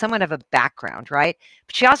somewhat of a background, right?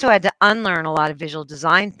 But she also had to unlearn a lot of visual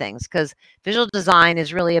design things, because visual design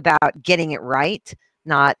is really about getting it right,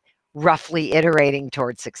 not roughly iterating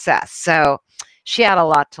towards success. So she had a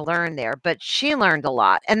lot to learn there, but she learned a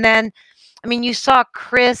lot. And then, I mean, you saw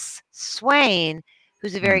Chris Swain,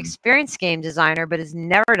 who's a very mm, experienced game designer, but has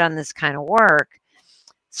never done this kind of work,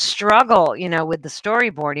 struggle, with the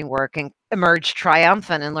storyboarding work and emerge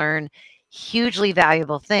triumphant and learn hugely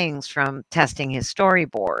valuable things from testing his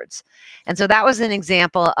storyboards. And so that was an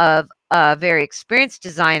example of a very experienced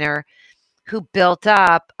designer who built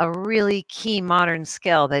up a really key modern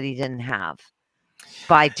skill that he didn't have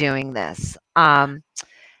by doing this. And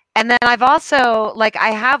then I've also, like, I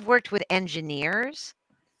have worked with engineers,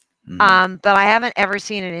 mm, but I haven't ever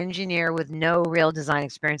seen an engineer with no real design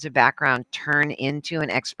experience or background turn into an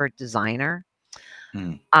expert designer.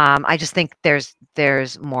 mm. I just think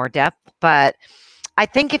there's more depth, but I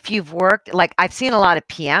think if you've worked, like, I've seen a lot of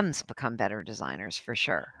PMs become better designers for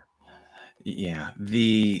sure. Yeah.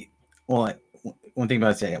 Well, one thing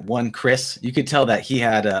about it, one, Chris, you could tell that he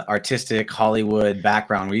had an artistic Hollywood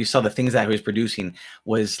background where you saw the things that he was producing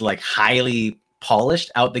was like highly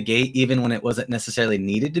polished out the gate, even when it wasn't necessarily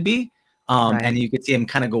needed to be. And Right. you could see him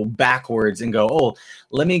kind of go backwards and go, oh,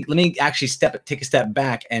 let me actually take a step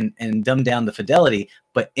back and dumb down the fidelity,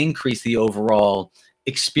 but increase the overall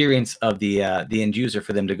experience of the end user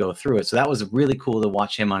for them to go through it. So that was really cool to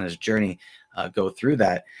watch him on his journey go through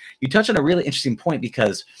that. You touched on a really interesting point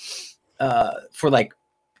because for like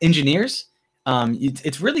engineers,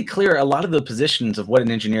 it's really clear a lot of the positions of what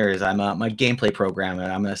an engineer is. I'm a gameplay programmer,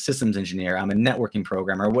 I'm a systems engineer, I'm a networking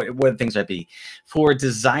programmer, what things might be. For a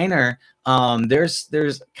designer, there's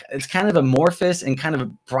it's kind of amorphous and kind of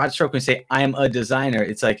a broad stroke when you say I'm a designer.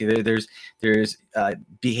 It's like there's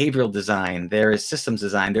behavioral design, there is systems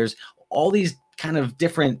design, there's all these kind of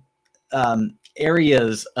different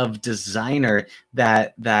areas of designer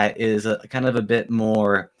that is a kind of a bit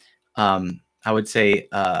more I would say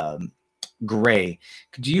gray.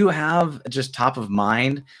 Do you have just top of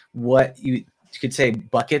mind what you could say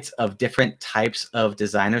buckets of different types of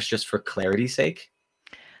designers just for clarity's sake?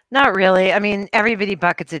 Not really. I mean, everybody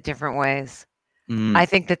buckets it different ways. Mm, I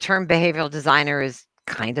think the term behavioral designer is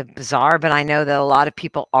kind of bizarre, but I know that a lot of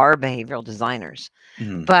people are behavioral designers,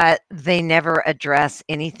 mm, but they never address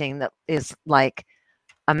anything that is like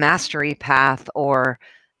a mastery path or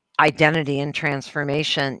identity and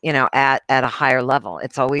transformation, at a higher level.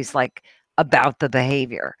 It's always like about the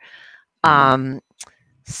behavior. mm, Um,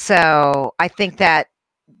 so I think that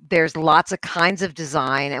there's lots of kinds of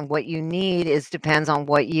design, and what you need is depends on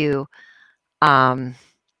what you um,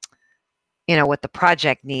 what the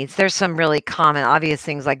project needs. There's some really common, obvious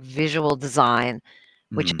things like visual design,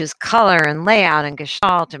 which Mhm. is color and layout and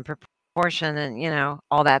gestalt and proportion and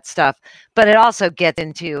all that stuff. But it also gets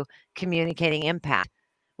into communicating impact,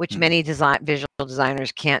 which Mhm. many visual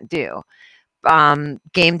designers can't do.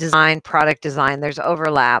 Game design, product design, there's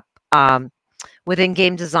overlap. Within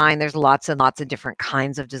game design, there's lots and lots of different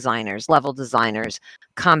kinds of designers, level designers,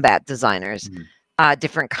 combat designers, Mhm.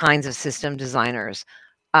 different kinds of system designers,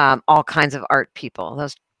 all kinds of art people.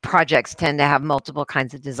 Those projects tend to have multiple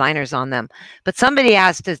kinds of designers on them, but somebody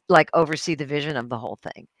has to oversee the vision of the whole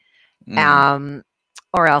thing, Mhm.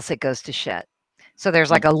 or else it goes to shit. So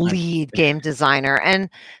there's like a I lead game designer, and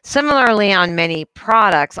similarly on many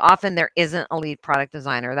products, often there isn't a lead product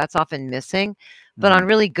designer. That's often missing. But on Mhm.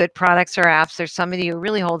 really good products or apps, there's somebody who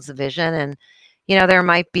really holds the vision, and there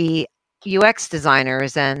might be UX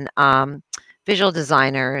designers and visual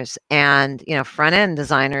designers and front end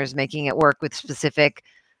designers making it work with specific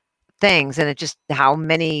things, and it just how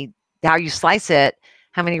you slice it,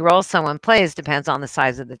 how many roles someone plays depends on the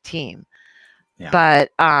size of the team. Yeah.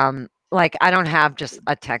 But I don't have just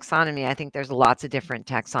a taxonomy. I think there's lots of different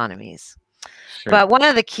taxonomies. Sure. But one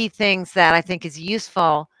of the key things that I think is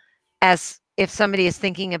useful, as if somebody is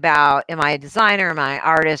thinking about, am I a designer, am I an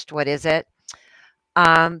artist, what is it?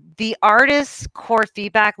 The artist's core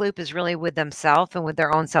feedback loop is really with themselves and with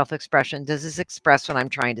their own self-expression. Does this express what I'm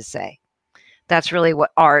trying to say? That's really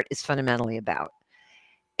what art is fundamentally about.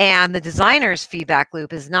 And the designer's feedback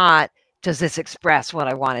loop is not, does this express what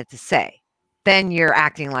I wanted to say? Then you're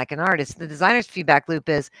acting like an artist. The designer's feedback loop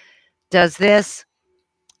is, does this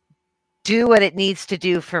do what it needs to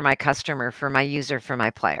do for my customer, for my user, for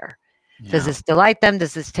my player? Does Yeah. this delight them?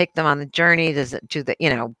 Does this take them on the journey? Does it do the,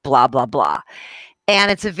 blah, blah, blah.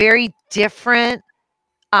 And it's a very different,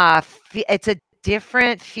 it's a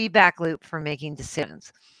different feedback loop for making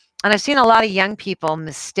decisions. And I've seen a lot of young people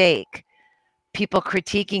mistake people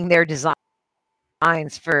critiquing their designs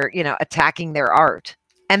for, attacking their art.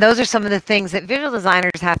 And those are some of the things that visual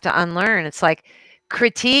designers have to unlearn. It's like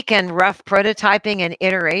critique and rough prototyping and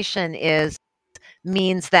iteration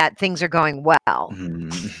means that things are going well,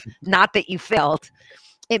 Mhm. not that you failed.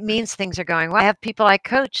 It means things are going well. I have people I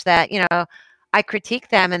coach that, I critique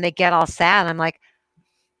them and they get all sad. I'm like,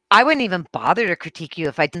 I wouldn't even bother to critique you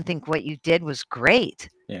if I didn't think what you did was great.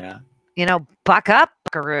 Yeah. Buck up,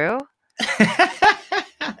 buckaroo.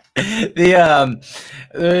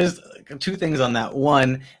 There's two things on that.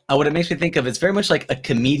 One, what it makes me think of, it's very much like a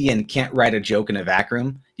comedian can't write a joke in a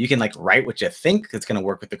vacuum. You can write what you think it's going to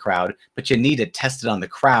work with the crowd, but you need to test it on the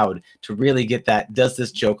crowd to really get that. Does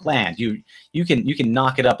this joke land? You can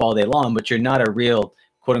knock it up all day long, but you're not a real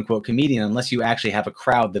quote unquote comedian unless you actually have a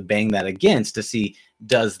crowd to bang that against to see,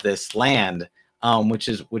 does this land? Which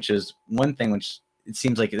is one thing which it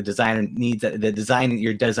seems like the designer needs, the design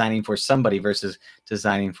you're designing for somebody versus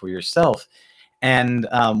designing for yourself. And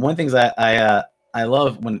one of the things I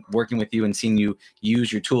love when working with you and seeing you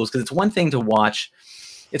use your tools, because it's one thing to watch.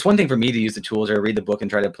 It's one thing for me to use the tools or read the book and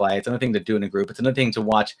try to apply it. It's another thing to do in a group. It's another thing to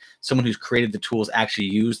watch someone who's created the tools actually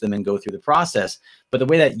use them and go through the process. But the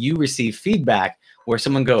way that you receive feedback where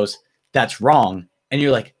someone goes, that's wrong, and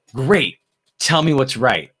you're like, great, tell me what's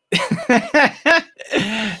right.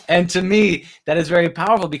 And to me, that is very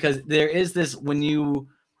powerful, because there is this, when you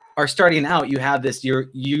are starting out, you have this, your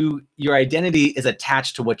identity is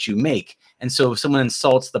attached to what you make. And so if someone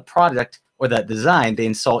insults the product or that design, they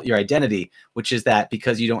insult your identity, which is that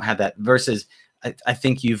because you don't have that, versus I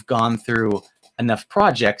think you've gone through enough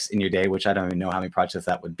projects in your day, which I don't even know how many projects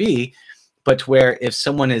that would be, but where if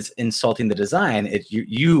someone is insulting the design,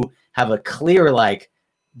 you have a clear,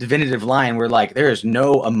 definitive line where there is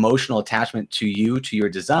no emotional attachment to you, to your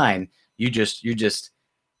design. You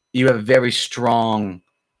have a very strong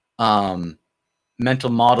mental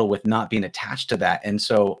model with not being attached to that. And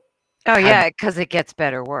so Oh yeah, because it gets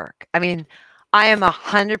better work. I mean, I am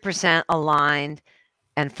 100% aligned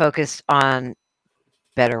and focused on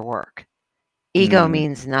better work. Ego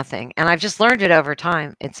means nothing. And I've just learned it over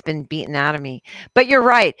time. It's been beaten out of me. But you're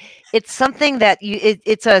right. It's something that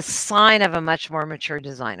it's a sign of a much more mature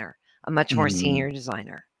designer, a much more senior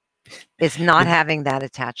designer, is not having that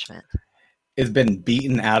attachment. It's been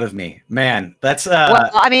beaten out of me, man. That's well,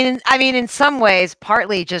 I mean, in some ways,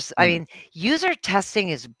 partly just, I mean, user testing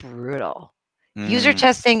is brutal. User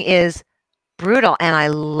testing is brutal, and I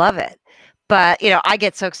love it. But I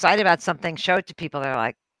get so excited about something, show it to people, they're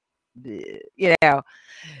like,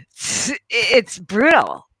 it's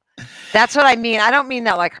brutal. That's what I mean. I don't mean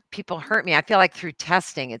that people hurt me. I feel like through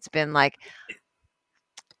testing, it's been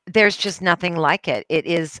there's just nothing like it. It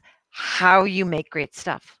is how you make great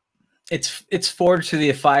stuff. it's forged through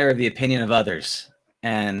the fire of the opinion of others,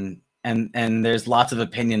 and there's lots of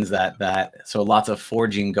opinions that so lots of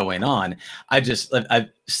forging going on. I've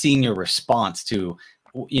seen your response to,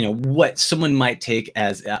 you know, what someone might take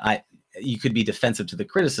as you could be defensive to the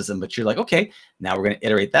criticism, but you're like, okay, now we're going to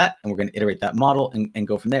iterate that, and we're going to iterate that model and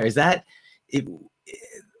go from there. Is that it,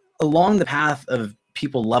 along the path of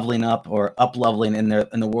people leveling up or up leveling in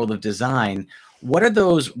the world of design? What are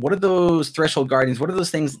those threshold guardians? What are those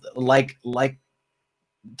things like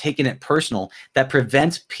taking it personal that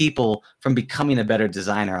prevents people from becoming a better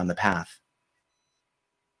designer on the path?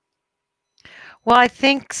 Well, I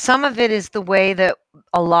think some of it is the way that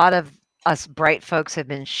a lot of us bright folks have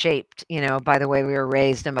been shaped, you know, by the way we were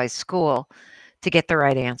raised and by school to get the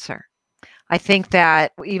right answer. I think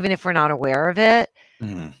that even if we're not aware of it,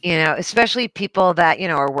 you know, especially people that, you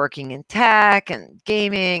know, are working in tech and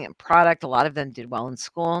gaming and product, a lot of them did well in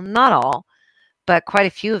school, not all, but quite a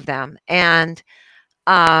few of them. And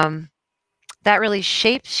that really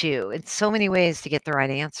shapes you in so many ways to get the right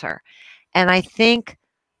answer. And I think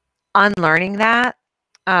unlearning that,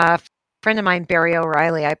 a friend of mine, Barry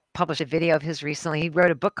O'Reilly, I published a video of his recently. He wrote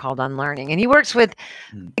a book called Unlearning, and he works with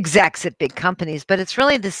execs at big companies, but it's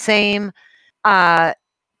really the same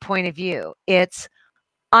point of view. It's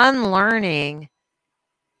unlearning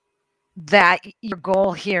that your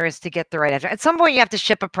goal here is to get the right answer. At some point, you have to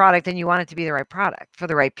ship a product and you want it to be the right product for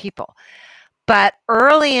the right people. But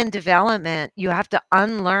early in development, you have to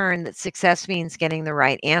unlearn that success means getting the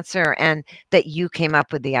right answer and that you came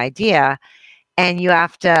up with the idea. And you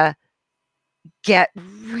have to get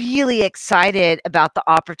really excited about the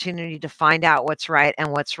opportunity to find out what's right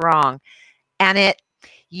and what's wrong. And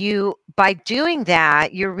by doing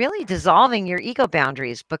that, you're really dissolving your ego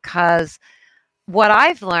boundaries, because what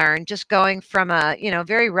I've learned just going from a, you know,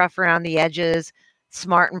 very rough around the edges,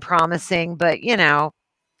 smart and promising, but, you know,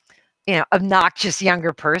 obnoxious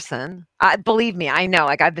younger person. Believe me, I know,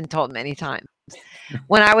 like I've been told many times.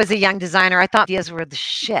 When I was a young designer, I thought ideas were the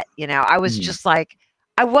shit. You know, I was just like,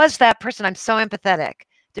 I was that person. I'm so empathetic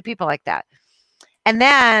to people like that. And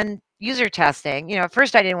then user testing, you know, at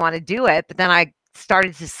first I didn't want to do it, but then I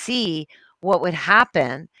started to see what would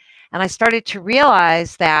happen. And I started to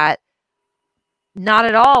realize that not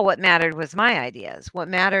at all what mattered was my ideas. What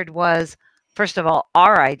mattered was, first of all,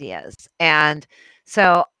 our ideas. And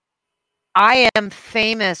so I am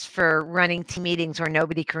famous for running team meetings where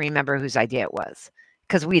nobody can remember whose idea it was,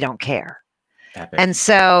 because we don't care. Epic. And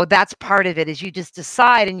so that's part of it, is you just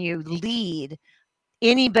decide and you lead.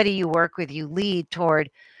 Anybody you work with, you lead toward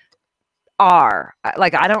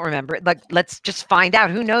like, I don't remember it. Like, let's just find out.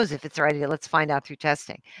 Who knows if it's the right idea? Let's find out through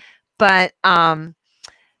testing. But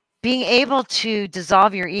being able to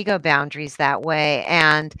dissolve your ego boundaries that way,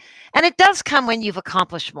 and it does come when you've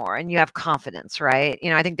accomplished more and you have confidence, right? You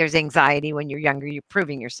know, I think there's anxiety when you're younger, you're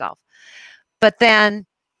proving yourself. But then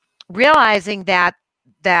realizing that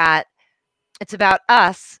it's about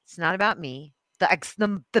us, it's not about me.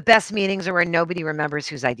 The best meetings are where nobody remembers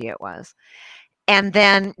whose idea it was. And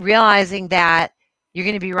then realizing that you're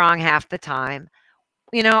going to be wrong half the time.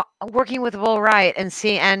 You know, working with Will Wright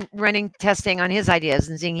and running testing on his ideas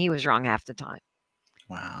and seeing he was wrong half the time.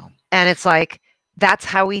 Wow. And it's like, that's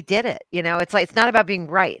how we did it. You know, it's like, it's not about being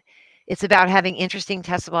right. It's about having interesting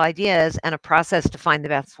testable ideas and a process to find the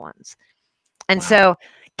best ones. And so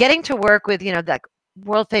getting to work with, you know, like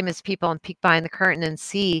world famous people and peek behind the curtain and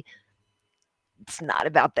see it's not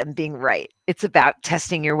about them being right. It's about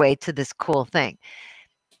testing your way to this cool thing.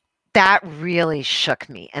 That really shook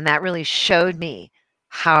me. And that really showed me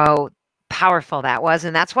how powerful that was.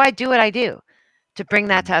 And that's why I do what I do, to bring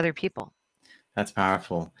that to other people. That's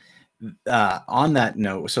powerful. On that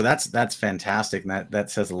note, so that's fantastic. And that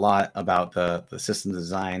says a lot about the system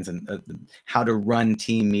designs and how to run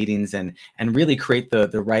team meetings and really create the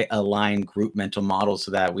right aligned group mental model, so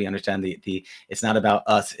that we understand the it's not about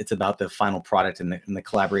us, it's about the final product and the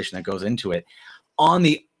collaboration that goes into it. On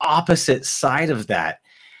the opposite side of that,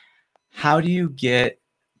 how do you get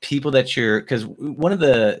people that because one of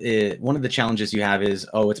the challenges you have is,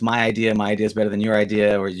 oh, it's my idea is better than your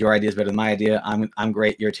idea, or your idea is better than my idea. I'm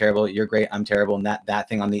great, you're terrible, you're great, I'm terrible. And that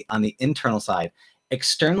thing on the internal side.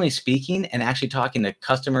 Externally speaking, and actually talking to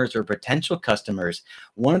customers or potential customers,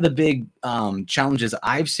 one of the big challenges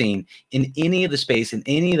I've seen in any of the space, in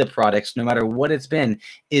any of the products, no matter what it's been,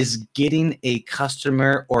 is getting a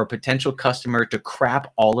customer or a potential customer to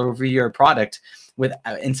crap all over your product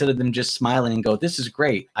instead of them just smiling and go, this is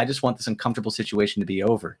great, I just want this uncomfortable situation to be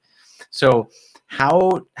over. So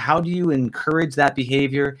how do you encourage that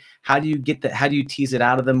behavior? How do you get that? How do you tease it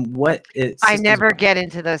out of them? I never get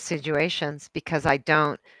into those situations, because I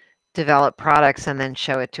don't develop products and then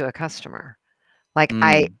show it to a customer. Like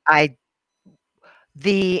Mm,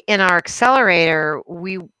 in our accelerator,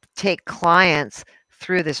 we take clients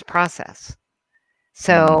through this process.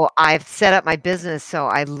 mm, So I've set up my business so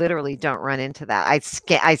I literally don't run into that.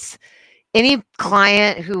 Any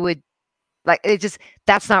client who would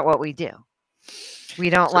that's not what we do. We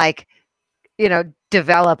don't so,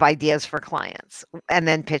 develop ideas for clients and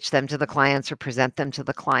then pitch them to the clients or present them to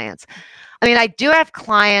the clients. I mean, I do have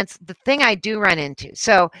clients. The thing I do run into,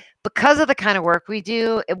 so because of the kind of work we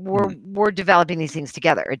do, mm, we're developing these things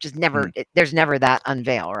together. It just never, mm, there's never that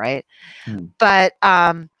unveil, right? mm, But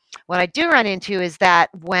what I do run into is that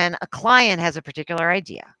when a client has a particular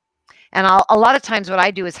idea, and a lot of times what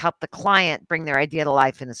I do is help the client bring their idea to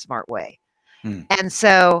life in a smart way. mm. And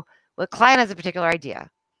so, the client has a particular idea,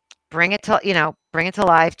 bring it to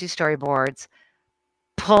life, do storyboards,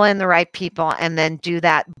 pull in the right people, and then do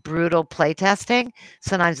that brutal play testing.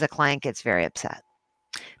 Sometimes the client gets very upset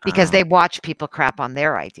because Ah, they watch people crap on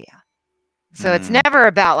their idea. So it's mm, never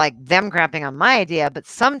about like them crapping on my idea, but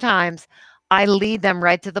sometimes I lead them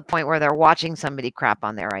right to the point where they're watching somebody crap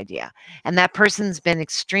on their idea. And that person's been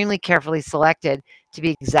extremely carefully selected to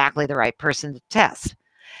be exactly the right person to test.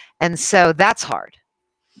 And so that's hard.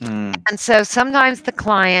 mm. And so sometimes the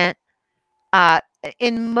client, uh,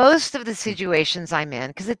 in most of the situations I'm in,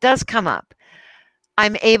 because it does come up,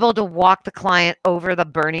 I'm able to walk the client over the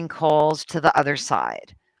burning coals to the other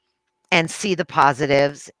side and see the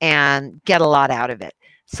positives and get a lot out of it.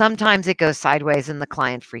 Sometimes it goes sideways and the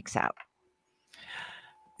client freaks out.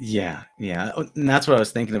 Yeah, yeah. And that's what I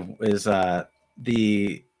was thinking of is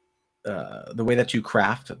the way that you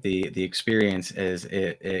craft the experience is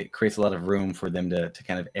it creates a lot of room for them to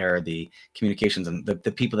kind of air the communications and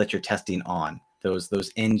the people that you're testing on,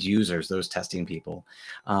 those end users, those testing people.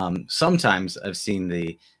 Sometimes I've seen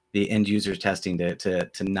the end user testing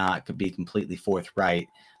to not be completely forthright.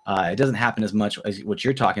 It doesn't happen as much as what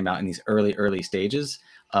you're talking about in these early stages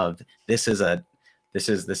of this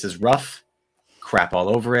is rough, crap all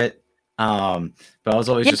over it. But I was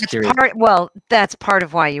always Yeah, just curious. that's part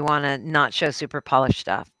of why you want to not show super polished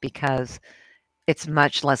stuff because it's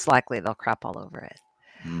much less likely they'll crap all over it.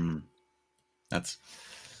 Mm, that's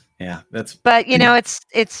yeah, that's But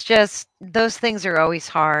it's just those things are always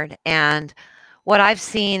hard. And what I've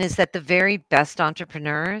seen is that the very best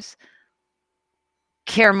entrepreneurs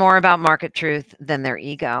care more about market truth than their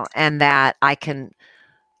ego, and that I can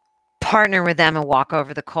partner with them and walk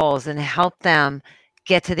over the coals and help them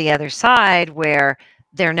get to the other side where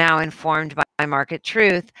they're now informed by market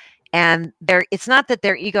truth. And it's not that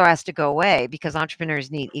their ego has to go away because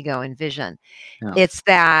entrepreneurs need ego and vision. yeah. It's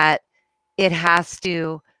that it has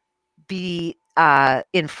to be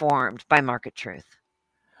informed by market truth.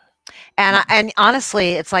 And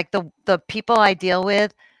honestly, it's like the people I deal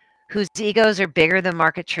with whose egos are bigger than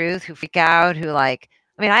market truth, who freak out, I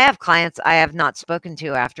mean, I have clients I have not spoken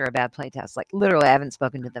to after a bad play test. Like literally, I haven't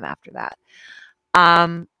spoken to them after that.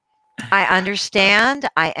 Um, I understand,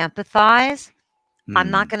 I empathize.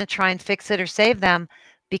 I'm not Mm, going to try and fix it or save them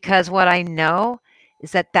because what I know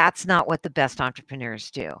is that that's not what the best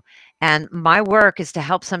entrepreneurs do. And my work is to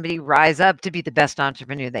help somebody rise up to be the best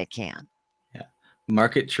entrepreneur they can. yeah.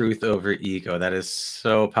 Market truth over ego. That is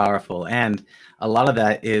so powerful. And a lot of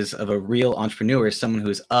that is of a real entrepreneur, is someone who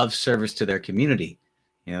is of service to their community.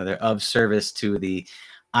 They're of service to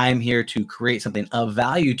I'm here to create something of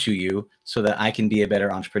value to you so that I can be a better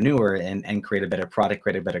entrepreneur and create a better product,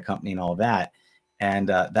 create a better company and all that. And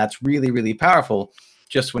that's really, really powerful.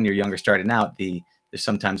 Just when you're younger, starting out, there's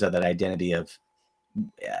sometimes that identity of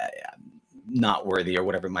uh, not worthy or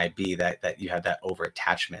whatever it might be, that you have that over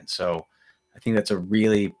attachment. So I think that's a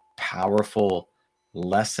really powerful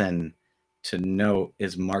lesson to note,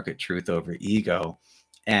 is market truth over ego,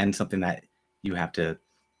 and something that you have to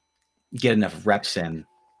get enough reps in.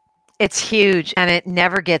 It's huge and it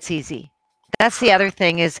never gets easy. That's the other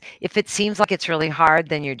thing is if it seems like it's really hard,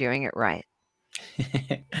 then you're doing it right.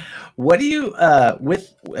 What do you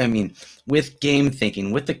with game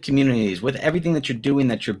thinking, with the communities, with everything that you're doing,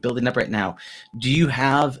 that you're building up right now, do you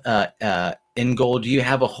have end goal? Do you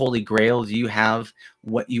have a holy grail? Do you have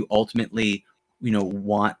what you ultimately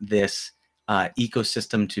want this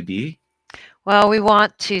ecosystem to be? Well, we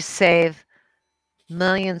want to save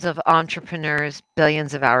millions of entrepreneurs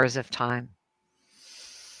billions of hours of time.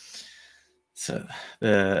 So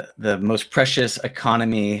the most precious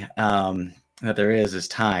economy that there is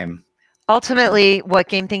time. Ultimately, what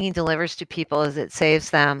game thinking delivers to people is it saves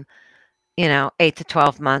them 8 to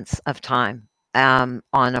 12 months of time on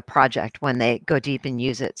a project when they go deep and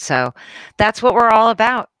use it. So that's what we're all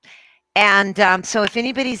about. And so if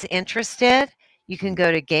anybody's interested, you can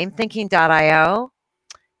go to gamethinking.io,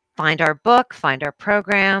 find our book, find our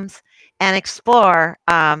programs, and explore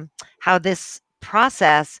how this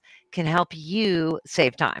process can help you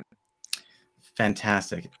save time.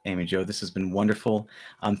 Fantastic, Amy Jo. This has been wonderful.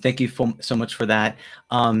 Thank you so much for that.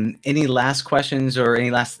 Any last questions or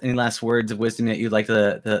any last words of wisdom that you'd like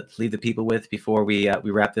to leave the people with before we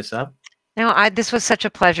wrap this up? No, this was such a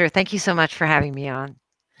pleasure. Thank you so much for having me on.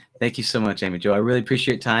 Thank you so much, Amy Jo. I really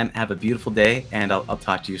appreciate your time. Have a beautiful day, and I'll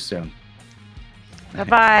talk to you soon.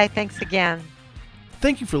 Bye-bye. Thanks again.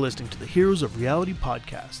 Thank you for listening to the Heroes of Reality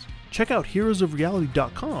podcast. Check out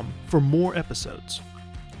heroesofreality.com for more episodes.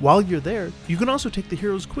 While you're there, you can also take the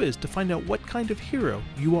Heroes Quiz to find out what kind of hero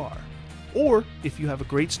you are. Or, if you have a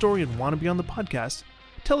great story and want to be on the podcast,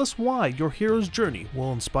 tell us why your hero's journey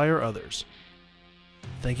will inspire others.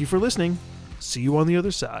 Thank you for listening. See you on the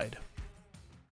other side.